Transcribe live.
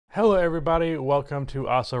Hello everybody, welcome to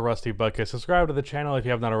Also Rusty Bucket. Subscribe to the channel if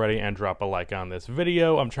you have not already and drop a like on this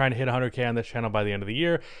video. I'm trying to hit 100k on this channel by the end of the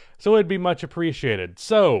year, so it'd be much appreciated.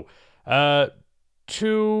 So,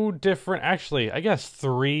 two different, actually, I guess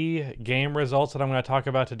 3 game results that I'm going to talk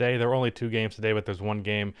about today. There were only 2 games today, but there's one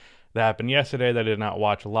game that happened yesterday that I did not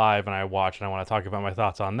watch live, and I watched, and I want to talk about my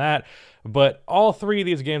thoughts on that. But all 3 of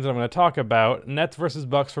these games that I'm going to talk about, Nets versus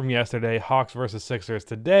Bucks from yesterday, Hawks versus Sixers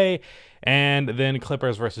today, and then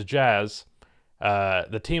Clippers versus Jazz.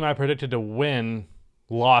 The team I predicted to win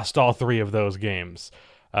lost all 3 of those games.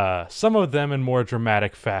 Some of them in more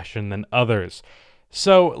dramatic fashion than others.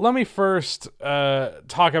 So let me first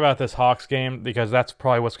talk about this Hawks game, because that's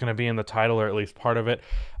probably what's going to be in the title, or at least part of it.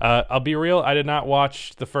 I'll be real, I did not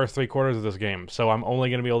watch the first 3 quarters of this game, so I'm only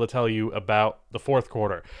going to be able to tell you about the 4th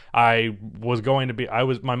quarter. My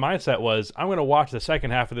mindset was, I'm going to watch the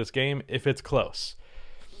second half of this game if it's close.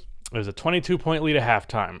 It was a 22-point lead at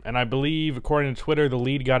halftime, and I believe, according to Twitter, the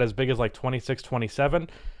lead got as big as like 26-27.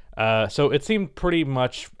 So it seemed pretty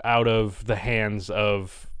much out of the hands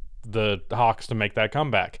of the Hawks to make that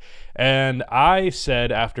comeback. And I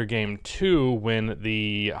said after game 2, when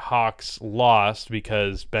the Hawks lost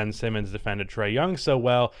because Ben Simmons defended Trae Young so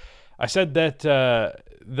well, I said that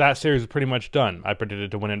that series was pretty much done. I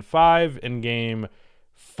predicted to win in 5. In game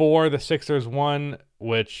 4, the Sixers won,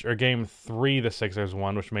 or game 3, the Sixers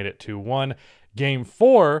won, which made it 2-1. Game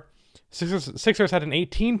 4, Sixers had an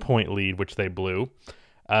 18-point lead, which they blew.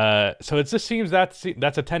 So it just seems that's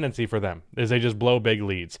a tendency for them, is they just blow big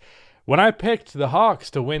leads. When I picked the Hawks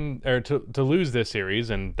to win, or to lose this series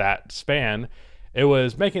in that span, it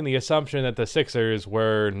was making the assumption that the Sixers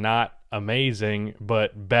were not amazing,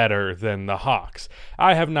 but better than the Hawks.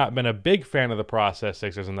 I have not been a big fan of the process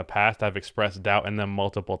Sixers in the past. I've expressed doubt in them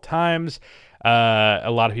multiple times. A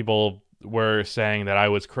lot of people were saying that I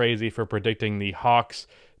was crazy for predicting the Hawks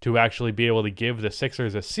to actually be able to give the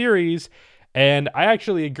Sixers a series. And I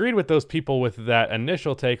actually agreed with those people with that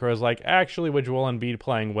initial take, where I was like, actually, with Joel Embiid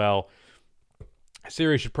playing well,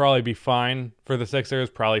 series should probably be fine for the Sixers,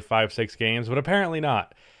 probably 5-6 games, but apparently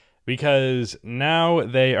not, because now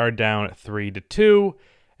they are down 3-2,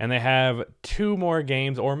 and they have 2 more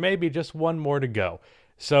games, or maybe just 1 more to go.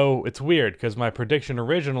 So it's weird, because my prediction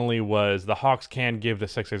originally was the Hawks can give the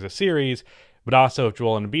Sixers a series, but also if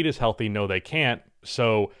Joel Embiid is healthy, no, they can't.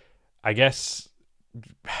 So I guess,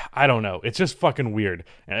 I don't know. It's just fucking weird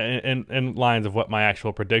in lines of what my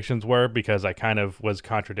actual predictions were, because I kind of was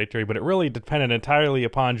contradictory, but it really depended entirely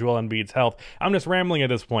upon Joel Embiid's health. I'm just rambling at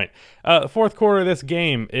this point. 4th quarter of this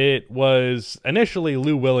game, it was initially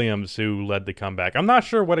Lou Williams who led the comeback. I'm not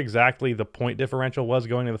sure what exactly the point differential was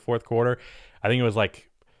going into the 4th quarter. I think it was like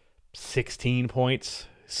 16 points,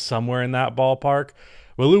 somewhere in that ballpark.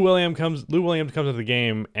 Well, Lou Williams comes into the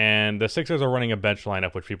game, and the Sixers are running a bench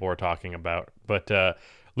lineup, which people were talking about. But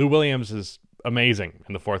Lou Williams is amazing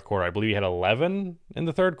in the 4th quarter. I believe he had 11 in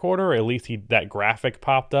the 3rd quarter, or at least that graphic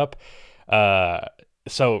popped up.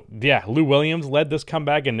 So, yeah, Lou Williams led this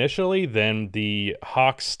comeback initially. Then the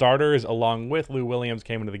Hawks starters, along with Lou Williams,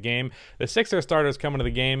 came into the game. The Sixers starters come into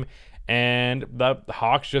the game, and the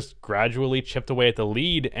Hawks just gradually chipped away at the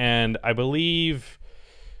lead. And I believe,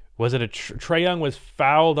 was it Trae Young was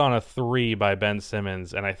fouled on a 3 by Ben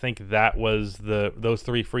Simmons, and I think that was those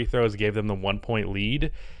 3 free throws gave them the 1-point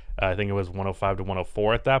lead. I think it was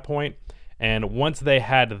 105-104 at that point. And once they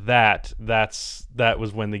had that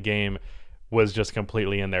was when the game was just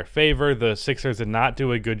completely in their favor. The Sixers did not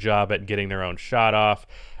do a good job at getting their own shot off.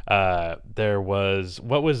 There was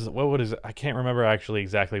I can't remember actually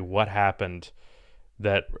exactly what happened.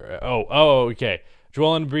 Okay.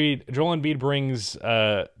 Joel Embiid brings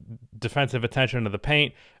defensive attention to the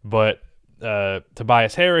paint, but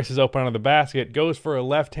Tobias Harris is open under the basket, goes for a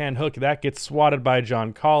left-hand hook. That gets swatted by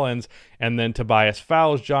John Collins, and then Tobias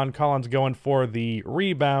fouls John Collins going for the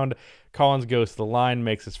rebound. Collins goes to the line,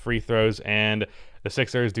 makes his free throws, and the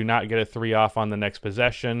Sixers do not get a 3 off on the next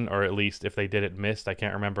possession, or at least if they did, it missed. I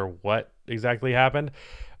can't remember what exactly happened.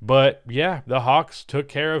 But yeah, the Hawks took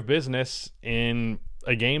care of business in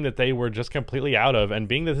a game that they were just completely out of, and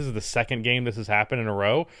being that this is the 2nd game this has happened in a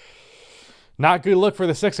row, not good look for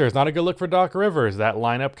the Sixers, not a good look for Doc Rivers. That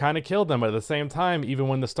lineup kind of killed them, but at the same time, even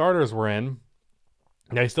when the starters were in,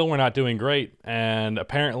 they still were not doing great. And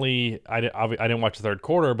apparently, I didn't watch the 3rd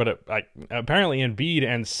quarter, but apparently Embiid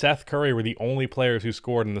and Seth Curry were the only players who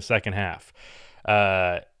scored in the second half.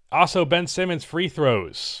 Also, Ben Simmons free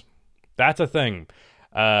throws. That's a thing.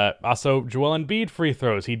 Also, Joel Embiid free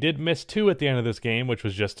throws. He did miss 2 at the end of this game, which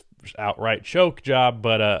was just outright choke job,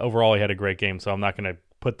 but overall he had a great game, so I'm not going to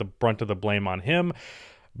put the brunt of the blame on him.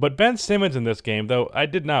 But Ben Simmons in this game, though I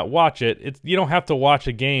did not watch it, you don't have to watch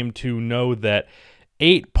a game to know that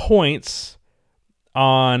 8 points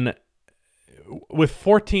on with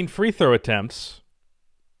 14 free throw attempts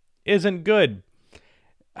isn't good.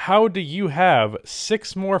 How do you have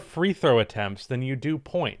 6 more free throw attempts than you do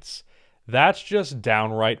points? That's just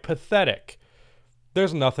downright pathetic.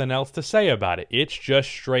 There's nothing else to say about it. It's just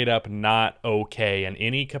straight up not okay in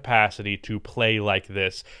any capacity to play like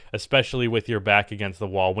this, especially with your back against the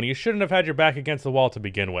wall, when you shouldn't have had your back against the wall to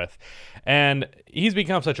begin with. And he's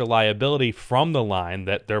become such a liability from the line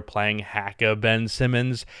that they're playing Hacka Ben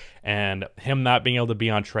Simmons, and him not being able to be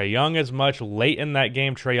on Trae Young as much. Late in that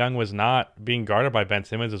game, Trae Young was not being guarded by Ben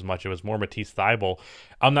Simmons as much. It was more Matisse Thybulle.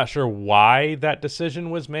 I'm not sure why that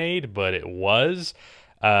decision was made, but it was.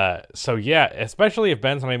 So yeah, especially if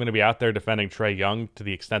Ben's not even going to be out there defending Trae Young to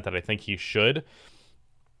the extent that I think he should,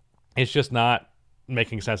 it's just not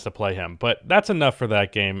making sense to play him. But that's enough for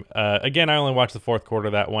that game. Again, I only watched the fourth quarter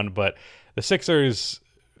of that one, but the Sixers,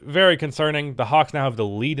 very concerning. The Hawks now have the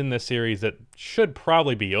lead in this series that should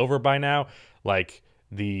probably be over by now. Like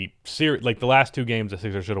the last 2 games the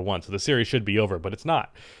Sixers should have won, so the series should be over, but it's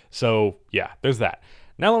not. So yeah, there's that.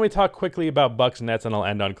 Now let me talk quickly about Bucks Nets, and I'll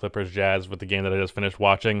end on Clippers Jazz with the game that I just finished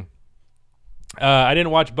watching. I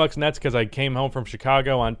didn't watch Bucks Nets because I came home from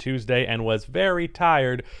Chicago on Tuesday and was very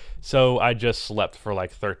tired, so I just slept for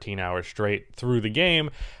like 13 hours straight through the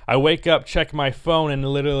game. I wake up, check my phone, and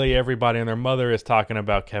literally everybody and their mother is talking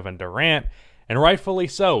about Kevin Durant, and rightfully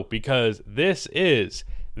so, because this is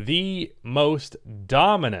the most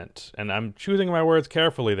dominant, and I'm choosing my words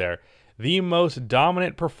carefully there, the most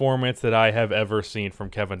dominant performance that I have ever seen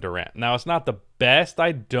from Kevin Durant. Now, it's not the best,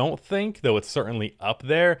 I don't think, though it's certainly up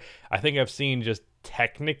there. I think I've seen just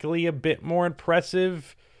technically a bit more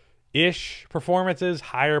impressive-ish performances,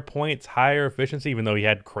 higher points, higher efficiency, even though he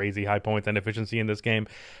had crazy high points and efficiency in this game.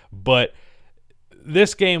 But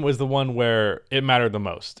this game was the one where it mattered the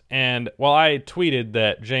most. And while I tweeted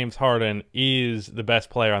that James Harden is the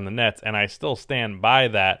best player on the Nets, and I still stand by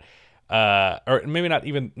that, or maybe not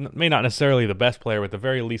necessarily the best player, but at the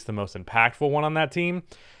very least the most impactful one on that team.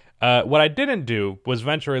 What I didn't do was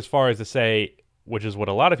venture as far as to say, which is what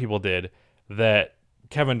a lot of people did, that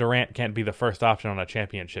Kevin Durant can't be the first option on a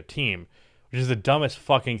championship team, which is the dumbest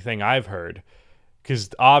fucking thing I've heard, because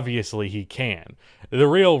obviously he can. The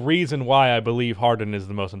real reason why I believe Harden is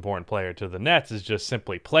the most important player to the Nets is just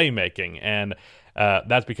simply playmaking, and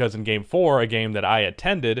that's because in Game 4, a game that I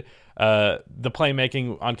attended, the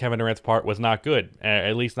playmaking on Kevin Durant's part was not good,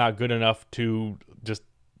 at least not good enough to just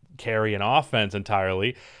carry an offense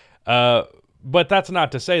entirely. But that's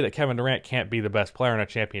not to say that Kevin Durant can't be the best player on a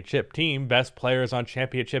championship team. Best players on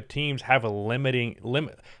championship teams have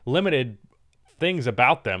limited things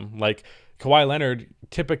about them. Like Kawhi Leonard,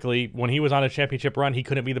 typically, when he was on a championship run, he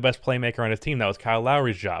couldn't be the best playmaker on his team. That was Kyle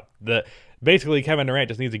Lowry's job. Basically, Kevin Durant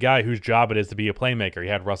just needs a guy whose job it is to be a playmaker. He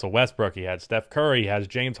had Russell Westbrook. He had Steph Curry. He has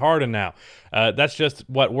James Harden now. That's just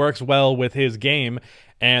what works well with his game,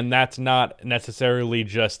 and that's not necessarily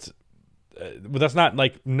just that's not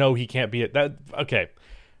like, no, he can't be it. Okay,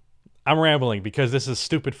 I'm rambling because this is a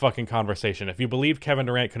stupid fucking conversation. If you believe Kevin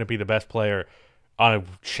Durant couldn't be the best player on a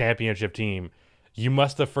championship team, you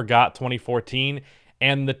must have forgot 2014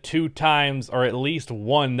 and the 2 times, or at least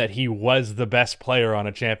one, that he was the best player on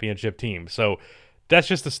a championship team. So that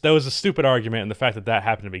was a stupid argument, and the fact that that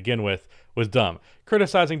happened to begin with was dumb.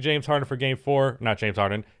 Criticizing James Harden for Game 4, not James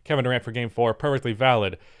Harden, Kevin Durant for Game 4, perfectly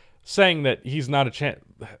valid. Saying that he's not a champ,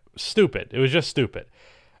 stupid. It was just stupid.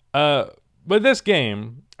 But this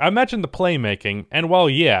game, I mentioned the playmaking, and while,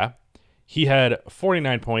 yeah, he had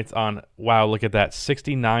 49 points on, wow, look at that,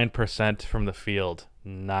 69% from the field.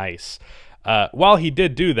 Nice. While he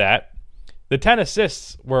did do that, the 10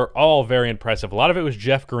 assists were all very impressive. A lot of it was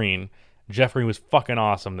Jeff Green. Jeff Green was fucking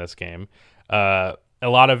awesome this game. A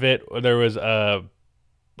lot of it, there was a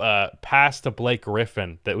pass to Blake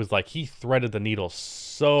Griffin that was like, he threaded the needle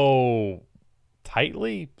so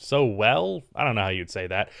tightly, so well. I don't know how you'd say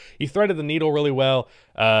that. He threaded the needle really well.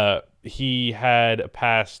 He had a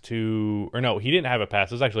pass to, or no, he didn't have a pass.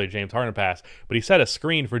 It was actually a James Harden pass, but he set a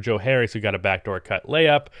screen for Joe Harris, who got a backdoor cut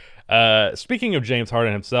layup. Speaking of James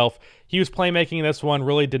Harden himself, he was playmaking in this one,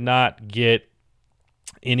 really did not get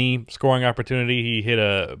any scoring opportunity. He hit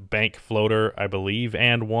a bank floater, I believe,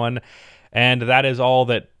 and one. And that is all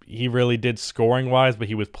that he really did scoring-wise, but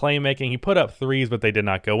he was playmaking. He put up threes, but they did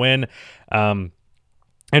not go in.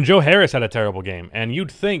 And Joe Harris had a terrible game. And you'd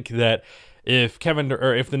think that if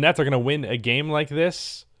the Nets are going to win a game like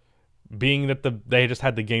this, being that they just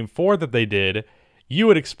had the Game 4 that they did, you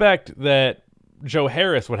would expect that Joe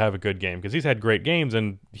Harris would have a good game because he's had great games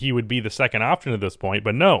and he would be the second option at this point.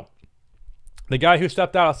 But no, the guy who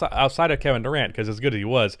stepped out outside of Kevin Durant, because as good as he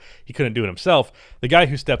was, he couldn't do it himself. The guy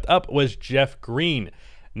who stepped up was Jeff Green.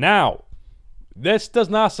 Now, this does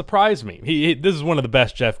not surprise me. This is one of the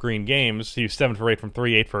best Jeff Green games. He was 7 for 8 from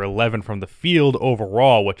 3, 8 for 11 from the field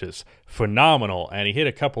overall, which is phenomenal. And he hit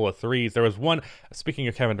a couple of threes. There was one, speaking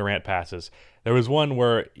of Kevin Durant passes, there was one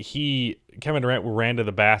where Kevin Durant ran to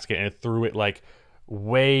the basket and threw it like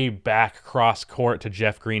way back cross court to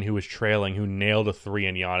Jeff Green, who was trailing, who nailed a three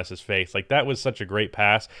in Giannis's face. Like, that was such a great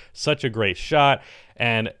pass, such a great shot.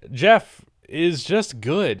 And Jeff is just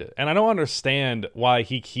good, and I don't understand why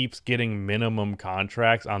he keeps getting minimum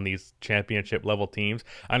contracts on these championship level teams.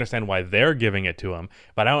 I understand why they're giving it to him,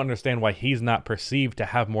 but I don't understand why he's not perceived to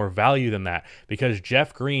have more value than that, because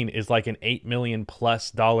Jeff Green is like an $8 million+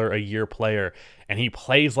 a year player, and he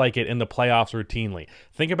plays like it in the playoffs routinely.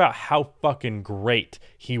 Think about how fucking great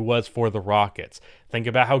he was for the Rockets. Think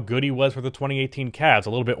about how good he was for the 2018 Cavs. A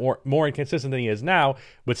little bit more inconsistent than he is now,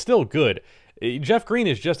 but still good. Jeff Green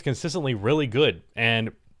is just consistently really good,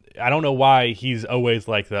 and I don't know why he's always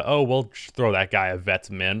like we'll throw that guy a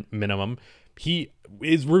vet's minimum. He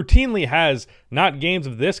routinely has not games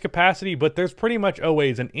of this capacity, but there's pretty much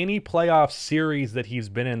always in any playoff series that he's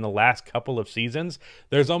been in the last couple of seasons,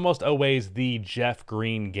 there's almost always the Jeff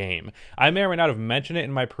Green game. I may or may not have mentioned it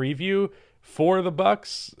in my preview for the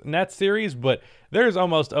Bucks Nets series, but there's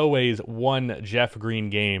almost always one Jeff Green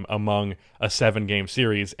game among a 7-game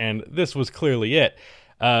series, and this was clearly it.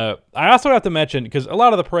 I also have to mention, because a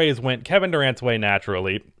lot of the praise went Kevin Durant's way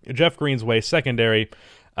naturally, Jeff Green's way secondary.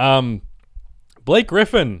 Blake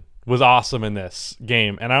Griffin was awesome in this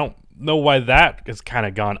game, and I don't know why that has kind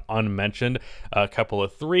of gone unmentioned. A couple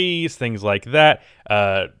of threes, things like that.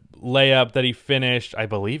 Layup that he finished. I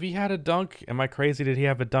believe he had a dunk. Am I crazy? Did he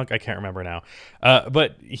have a dunk? I can't remember now.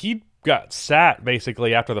 But he got sat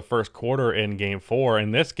basically after the first quarter in Game 4.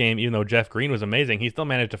 In this game, even though Jeff Green was amazing, he still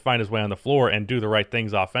managed to find his way on the floor and do the right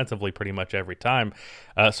things offensively pretty much every time.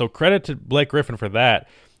 So credit to Blake Griffin for that.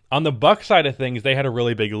 On the Bucks side of things, they had a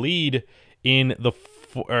really big lead in the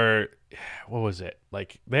what was it?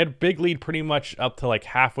 Like, they had a big lead pretty much up to like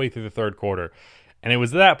halfway through the third quarter. And it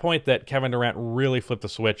was at that point that Kevin Durant really flipped the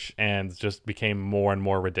switch and just became more and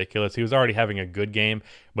more ridiculous. He was already having a good game,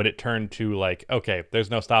 but it turned to like, okay,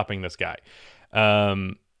 there's no stopping this guy.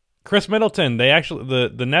 Chris Middleton,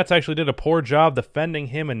 the Nets actually did a poor job defending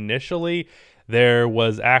him initially. There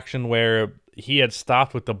was action where he had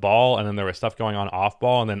stopped with the ball, and then there was stuff going on off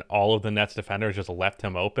ball, and then all of the Nets defenders just left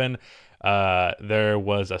him open. There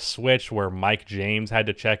was a switch where Mike James had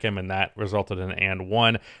to check him, and that resulted in an and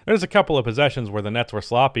one. There's a couple of possessions where the Nets were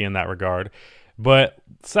sloppy in that regard. But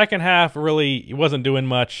second half, really, he wasn't doing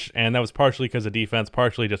much, and that was partially because of defense,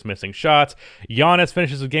 partially just missing shots. Giannis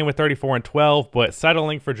finishes the game with 34 and 12, but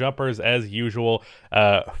settling for jumpers as usual,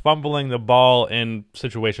 fumbling the ball in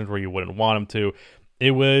situations where you wouldn't want him to.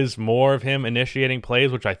 It was more of him initiating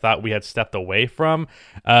plays, which I thought we had stepped away from.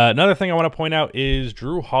 Another thing I want to point out is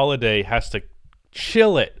Drew Holiday has to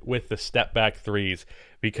chill it with the step-back threes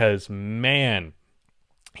because, man,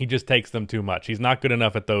 he just takes them too much. He's not good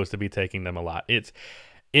enough at those to be taking them a lot.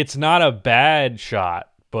 It's not a bad shot,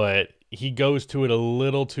 but he goes to it a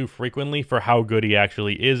little too frequently for how good he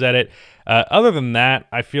actually is at it. Other than that,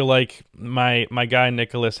 I feel like my guy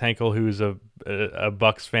Nicholas Henkel, who's a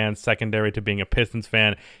Bucks fan secondary to being a Pistons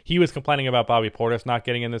fan, he was complaining about Bobby Portis not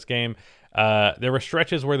getting in this game. There were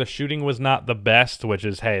stretches where the shooting was not the best, which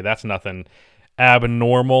is, hey, that's nothing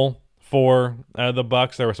abnormal for the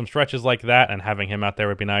Bucks. There were some stretches like that, and having him out there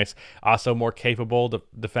would be nice. Also more capable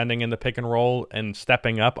defending in the pick and roll and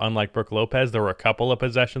stepping up, unlike Brook Lopez. There were a couple of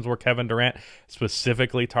possessions where Kevin Durant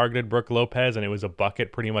specifically targeted Brook Lopez, and it was a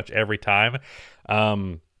bucket pretty much every time.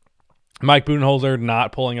 Mike Budenholzer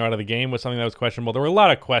not pulling out of the game was something that was questionable. There were a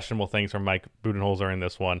lot of questionable things from Mike Budenholzer in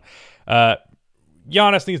this one.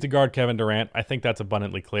 Giannis needs to guard Kevin Durant. I think that's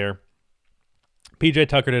abundantly clear. PJ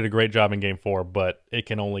Tucker did a great job in Game 4, but it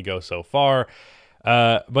can only go so far.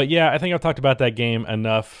 But yeah, I think I've talked about that game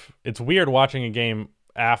enough. It's weird watching a game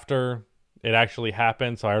after it actually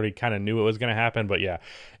happened, so I already kind of knew it was going to happen, but yeah.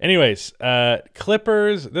 Anyways,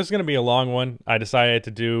 Clippers, this is going to be a long one. I decided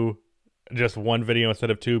to do just one video instead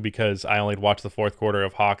of two because I only watched the fourth quarter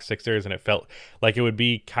of Hawks Sixers, and it felt like it would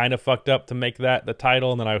be kind of fucked up to make that the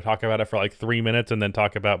title, and then I would talk about it for like 3 minutes and then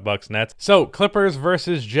talk about Bucks Nets. So Clippers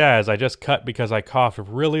versus Jazz. I just cut because I coughed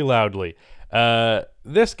really loudly.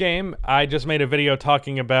 This game, I just made a video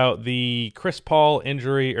talking about the Chris Paul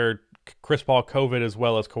injury, or Chris Paul COVID, as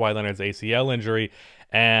well as Kawhi Leonard's ACL injury,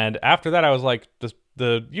 and after that I was like, this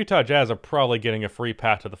the Utah Jazz are probably getting a free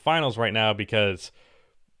path to the finals right now because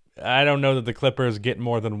I don't know that the Clippers get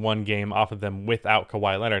more than one game off of them without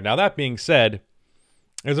Kawhi Leonard. Now, that being said,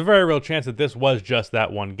 there's a very real chance that this was just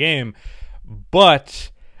that one game,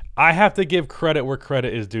 but I have to give credit where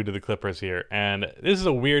credit is due to the Clippers here. And this is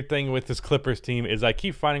a weird thing with this Clippers team is I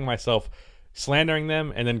keep finding myself slandering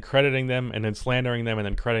them and then crediting them and then slandering them and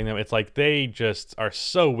then crediting them. It's like they just are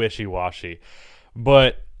so wishy-washy.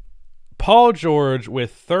 But Paul George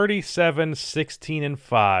with 37, 16, and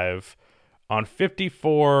 5 on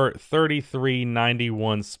 54, 33,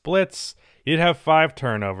 91 splits. He did have 5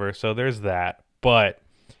 turnovers, so there's that. But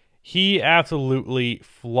he absolutely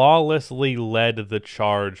flawlessly led the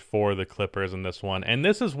charge for the Clippers in this one. And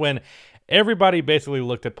this is when everybody basically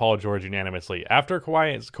looked at Paul George unanimously. After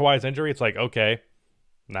Kawhi's injury, it's like, okay,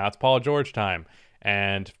 now it's Paul George time.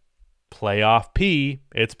 And playoff P,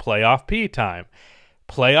 it's playoff P time.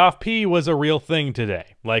 Playoff P was a real thing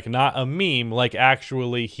today. Like, not a meme, like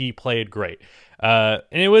actually he played great. And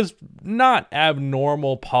it was not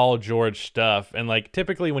abnormal Paul George stuff. And like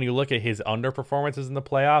typically when you look at his underperformances in the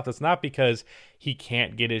playoffs, it's not because he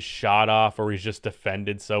can't get his shot off or he's just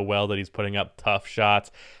defended so well that he's putting up tough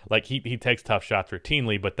shots. Like he takes tough shots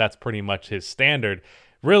routinely, but that's pretty much his standard.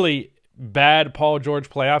 Really bad Paul George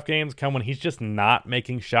playoff games come when he's just not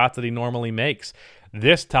making shots that he normally makes.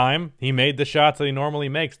 This time, he made the shots that he normally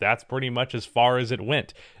makes. That's pretty much as far as it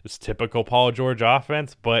went. It's typical Paul George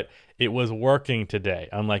offense, but it was working today,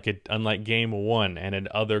 unlike Game 1 and in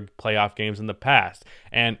other playoff games in the past.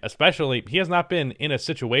 And especially, he has not been in a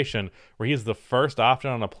situation where he's the first option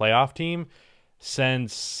on a playoff team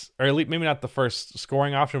since, or at least maybe not the first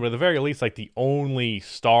scoring option, but at the very least, like the only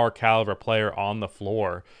star caliber player on the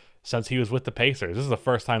floor since he was with the Pacers. This is the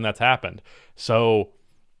first time that's happened. So,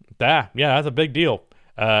 that's a big deal.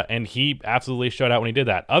 And he absolutely showed out when he did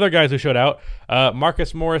that. Other guys who showed out,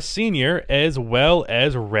 Marcus Morris Sr. as well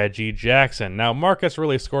as Reggie Jackson. Now, Marcus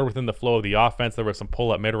really scored within the flow of the offense. There were some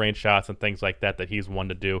pull-up mid-range shots and things like that he's one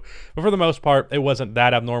to do. But for the most part, it wasn't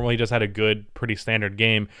that abnormal. He just had a good, pretty standard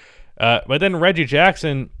game. But then Reggie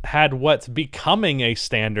Jackson had what's becoming a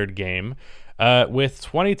standard game. With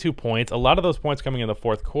 22 points, a lot of those points coming in the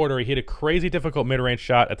fourth quarter. He hit a crazy difficult mid-range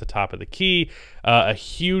shot at the top of the key, a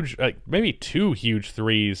huge, maybe 2 huge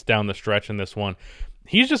threes down the stretch in this one.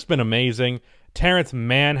 He's just been amazing. Terrence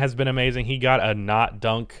Mann has been amazing. He got a not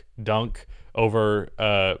dunk over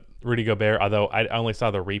Rudy Gobert, although I only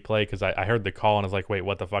saw the replay because I heard the call and I was like, wait,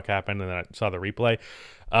 what the fuck happened? And then I saw the replay.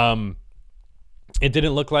 It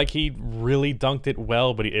didn't look like he really dunked it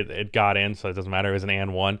well, but it got in, so it doesn't matter. It was an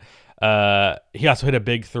and one. He also hit a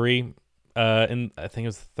big 3 in, I think it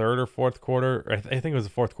was the third or fourth quarter. I think it was the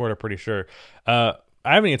fourth quarter, pretty sure. I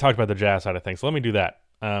haven't even talked about the Jazz side of things, so let me do that.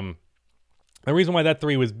 The reason why that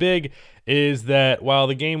 3 was big is that while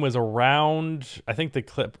the game was around, I think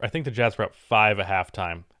the Jazz were up 5 at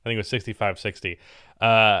halftime. I think it was 65-60.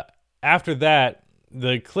 After that,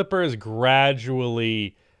 the Clippers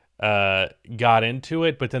gradually got into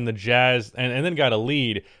it, but then the Jazz and then got a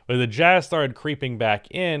lead, but the Jazz started creeping back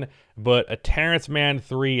in, but a Terrence Mann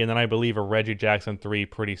 3 and then I believe a Reggie Jackson 3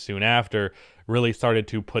 pretty soon after really started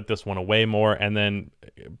to put this one away more. And then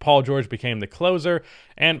Paul George became the closer,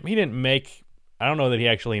 and he didn't make, I don't know that he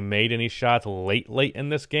actually made any shots late in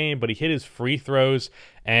this game, but he hit his free throws.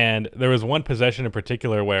 And there was one possession in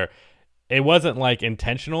particular where it wasn't like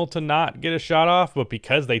intentional to not get a shot off, but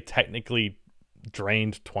because they technically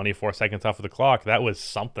drained 24 seconds off of the clock, that was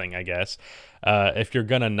something, I guess. If you're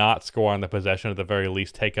gonna not score on the possession, at the very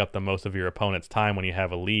least take up the most of your opponent's time when you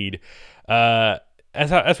have a lead. As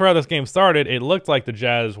for how this game started, it looked like the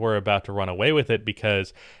Jazz were about to run away with it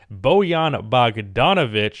because Bojan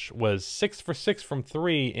Bogdanovic was 6 for 6 from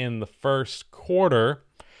 3 in the first quarter.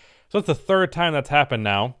 So it's the third time that's happened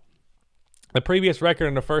now. The previous record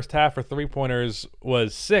in the first half for three-pointers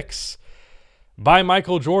was 6 by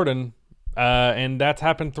Michael Jordan. And that's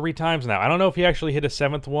happened 3 times now. I don't know if he actually hit a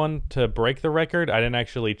 7th one to break the record. I didn't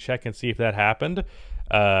actually check and see if that happened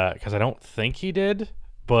because I don't think he did.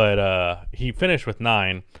 But he finished with 9,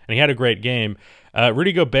 and he had a great game.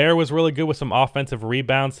 Rudy Gobert was really good with some offensive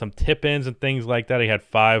rebounds, some tip-ins and things like that. He had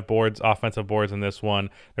 5 offensive boards in this one.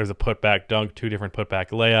 There's a putback dunk, 2 different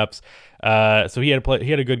putback layups. So he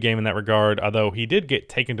had a good game in that regard, although he did get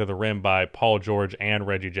taken to the rim by Paul George and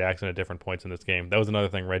Reggie Jackson at different points in this game. That was another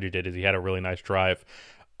thing Reggie did, is he had a really nice drive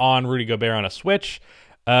on Rudy Gobert on a switch.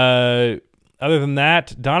 Other than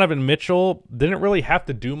that, Donovan Mitchell didn't really have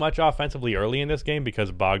to do much offensively early in this game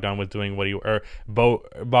because Bogdanovich was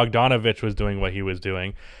doing what he was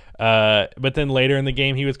doing. But then later in the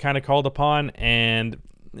game, he was kind of called upon, and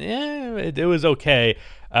it was okay.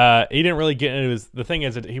 He didn't really get into his. The thing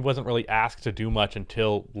is that he wasn't really asked to do much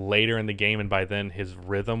until later in the game, and by then his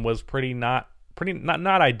rhythm was not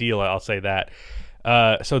ideal. I'll say that.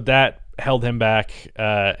 So that held him back,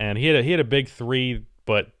 and he had a big three,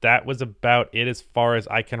 but that was about it as far as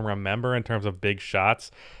I can remember in terms of big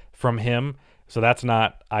shots from him. So that's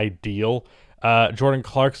not ideal. Jordan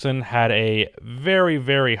Clarkson had a very,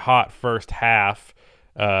 very hot first half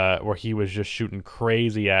where he was just shooting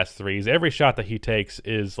crazy ass threes. Every shot that he takes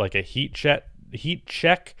is like a heat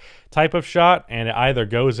check type of shot, and it either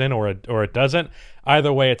goes in or it doesn't.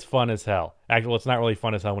 Either way, it's fun as hell. Actually, it's not really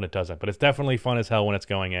fun as hell when it doesn't, but it's definitely fun as hell when it's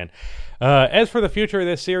going in. As for the future of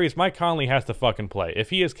this series, Mike Conley has to fucking play.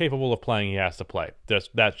 If he is capable of playing, he has to play.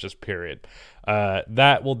 That's just period.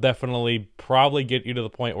 That will definitely probably get you to the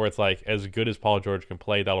point where it's like, as good as Paul George can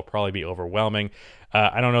play, that'll probably be overwhelming.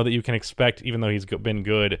 I don't know that you can expect, even though he's been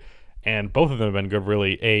good, and both of them have been good,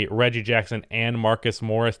 really, a Reggie Jackson and Marcus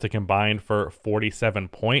Morris to combine for 47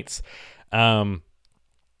 points.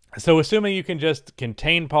 So assuming you can just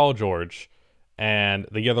contain Paul George and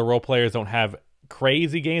the other role players don't have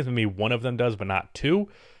crazy games, maybe one of them does, but not two,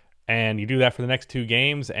 and you do that for the next two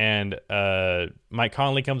games, and Mike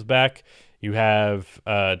Conley comes back, you have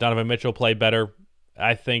Donovan Mitchell play better,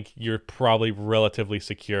 I think you're probably relatively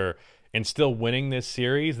secure in still winning this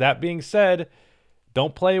series. That being said,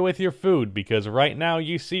 don't play with your food, because right now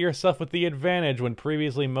you see yourself with the advantage when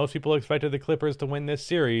previously most people expected the Clippers to win this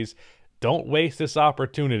series. Don't waste this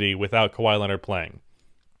opportunity without Kawhi Leonard playing.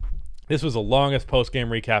 This was the longest post-game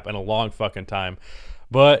recap in a long fucking time.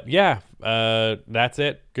 But yeah, that's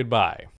it. Goodbye.